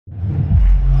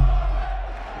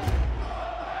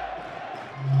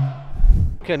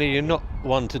Kenny, you're not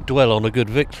one to dwell on a good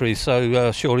victory,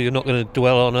 so surely you're not going to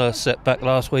dwell on a setback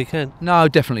last weekend? No,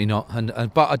 definitely not.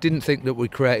 But I didn't think that we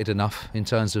created enough in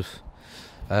terms of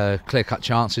clear-cut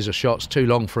chances or shots. Too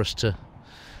long for us to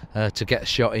get a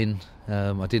shot in.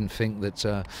 I didn't think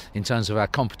that in terms of our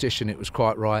competition it was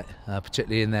quite right,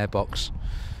 particularly in their box.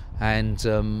 And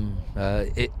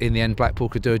in the end, Blackpool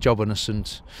could do a job on us,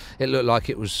 and it looked like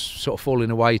it was sort of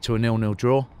falling away to a 0-0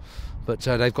 draw. But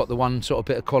they've got the one sort of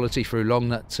bit of quality through long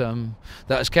that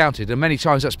has counted, and many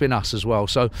times that's been us as well.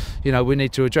 So we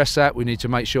need to address that. We need to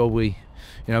make sure we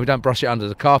don't brush it under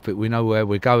the carpet. We know where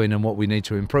we're going and what we need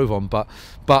to improve on. But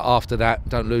after that,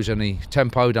 don't lose any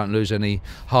tempo, don't lose any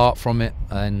heart from it,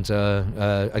 and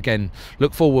again,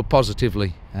 look forward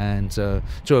positively and to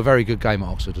a very good game at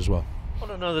Oxford as well.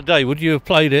 On another day, would you have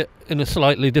played it in a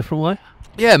slightly different way?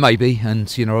 Yeah, maybe.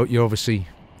 And you're obviously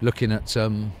looking at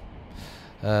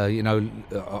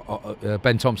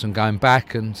Ben Thompson going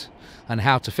back and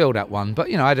how to fill that one.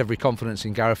 But I had every confidence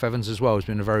in Gareth Evans as well. He's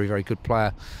been a very, very good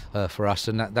player for us,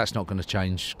 and that's not going to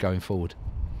change going forward.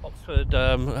 Oxford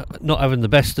not having the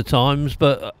best of times,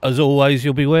 but as always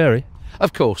you'll be wary.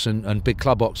 Of course, and big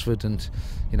club Oxford, and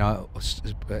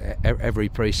every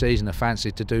pre-season are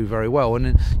fancied to do very well,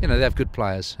 and they have good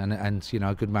players and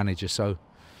a good manager, so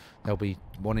they'll be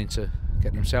wanting to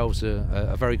get themselves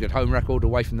a very good home record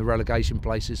away from the relegation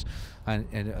places,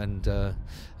 and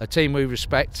a team we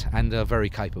respect and are very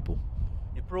capable.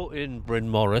 You brought in Bryn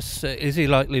Morris. Is he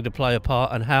likely to play a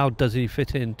part, and how does he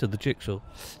fit into the jigsaw?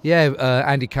 Yeah,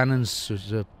 Andy Cannon's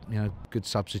was a good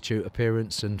substitute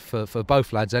appearance, and for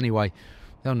both lads anyway,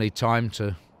 they'll need time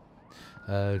to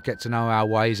get to know our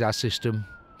ways, our system,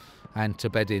 and to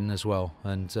bed in as well.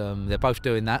 And they're both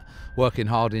doing that, working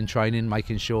hard in training,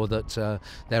 making sure that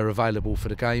they're available for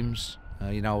the games.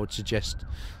 I would suggest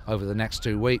over the next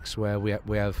 2 weeks, where we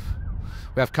have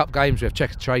cup games, we have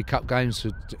Checker Trade Cup games.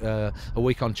 A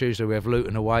week on Tuesday we have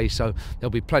Luton away, so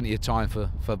there'll be plenty of time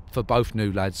for both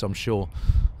new lads, I'm sure,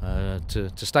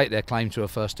 to stake their claim to a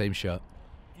first team shirt.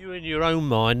 You in your own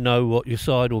mind know what your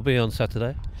side will be on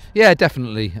Saturday? Yeah,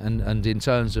 definitely. And in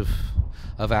terms of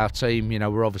our team,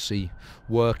 we're obviously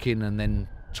working and then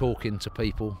talking to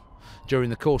people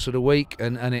during the course of the week,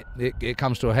 and it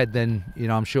comes to a head then,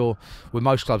 I'm sure, with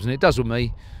most clubs, and it does with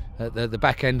me, at the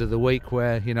back end of the week,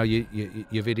 where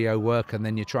your video work and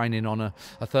then your training on a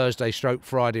Thursday /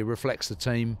 Friday reflects the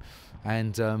team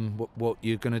and what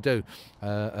you're going to do.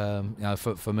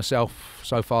 For myself,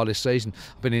 so far this season,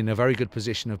 I've been in a very good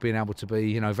position of being able to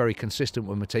be very consistent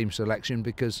with my team selection,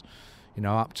 because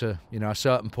up to a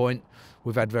certain point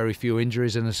we've had very few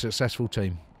injuries and a successful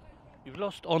team. You've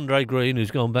lost Andre Green, who's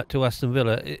gone back to Aston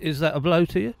Villa. Is that a blow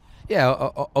to you? Yeah,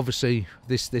 obviously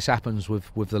this happens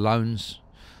with the loans,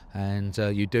 and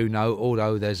you do know,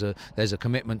 although there's a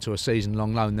commitment to a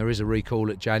season-long loan, there is a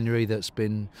recall at January that's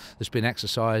been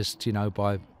exercised,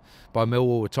 by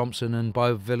Millwall with Thompson and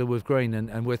by Villa with Green,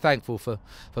 and we're thankful for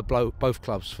both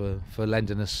clubs for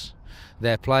lending us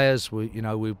their players. We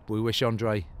wish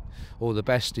Andre all the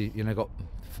best. He got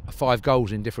 5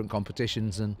 goals in different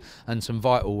competitions and some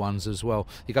vital ones as well.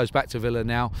 He goes back to Villa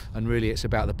now, and really it's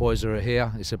about the boys that are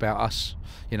here. It's about us,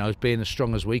 being as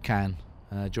strong as we can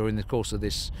during the course of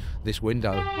this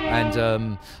window,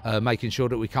 and making sure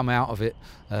that we come out of it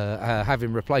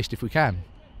having replaced if we can.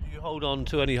 Do you hold on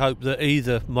to any hope that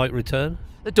either might return?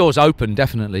 The door's open,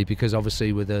 definitely, because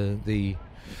obviously with the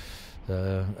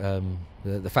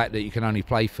fact that you can only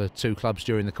play for 2 clubs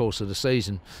during the course of the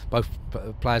season, both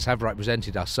players have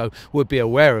represented us, so we'll be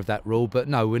aware of that rule. But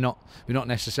no, we're not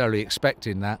necessarily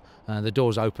expecting that. The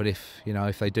door's open if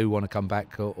they do want to come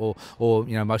back, or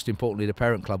most importantly, the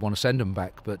parent club want to send them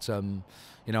back. But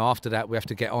after that, we have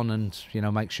to get on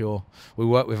and make sure we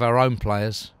work with our own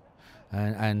players,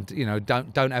 and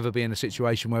don't ever be in a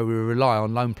situation where we rely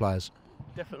on loan players.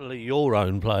 Definitely your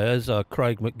own players are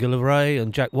Craig McGillivray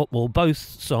and Jack Watmore, both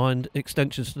signed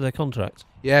extensions to their contracts.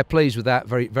 Yeah, pleased with that.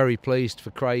 Very, very pleased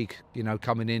for Craig.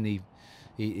 Coming in,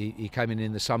 he came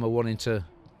in the summer wanting to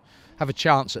have a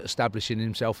chance at establishing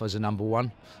himself as a number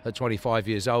one. At 25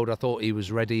 years old, I thought he was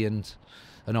ready, and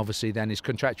obviously then his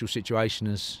contractual situation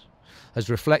has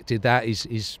reflected that.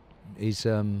 He's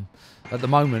at the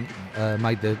moment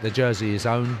made the jersey his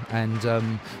own,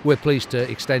 and we're pleased to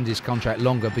extend his contract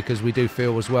longer, because we do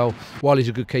feel as well, while he's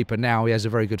a good keeper now, he has a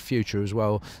very good future as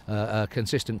well. A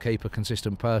consistent keeper,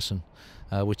 consistent person,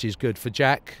 which is good for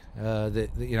Jack.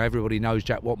 Everybody knows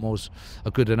Jack Watmore's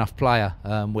a good enough player.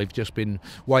 We've just been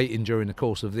waiting during the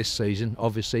course of this season,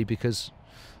 obviously because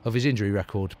of his injury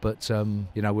record, but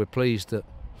we're pleased that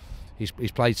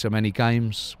he's played so many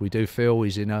games. We do feel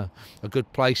he's in a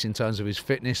good place in terms of his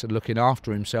fitness and looking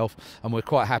after himself, and we're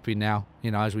quite happy now,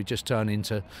 as we just turn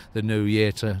into the new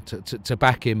year to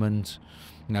back him, and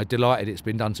delighted it's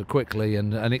been done so quickly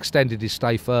and extended his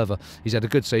stay further. He's had a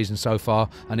good season so far,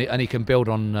 and he can build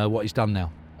on what he's done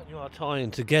now. You are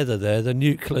tying together there the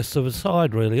nucleus of a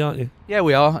side, really, aren't you? Yeah,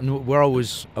 we are, and we're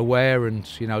always aware and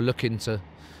looking to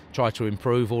try to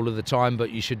improve all of the time,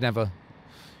 but you should never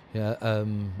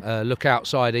look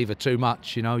outside either too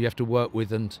much. You have to work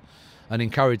with and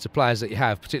encourage the players that you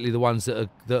have, particularly the ones that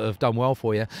have done well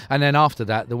for you, and then after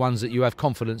that the ones that you have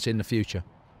confidence in the future.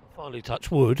 Finally,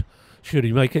 touch wood, should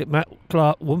he make it, Matt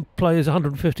Clark won't play his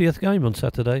 150th game on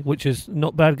Saturday, which is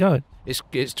not bad going.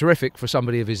 It's terrific for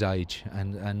somebody of his age,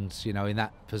 and in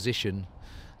that position,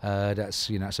 that's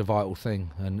it's a vital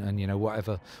thing, and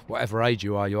whatever age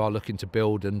you are looking to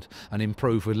build and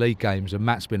improve with league games, and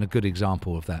Matt's been a good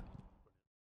example of that.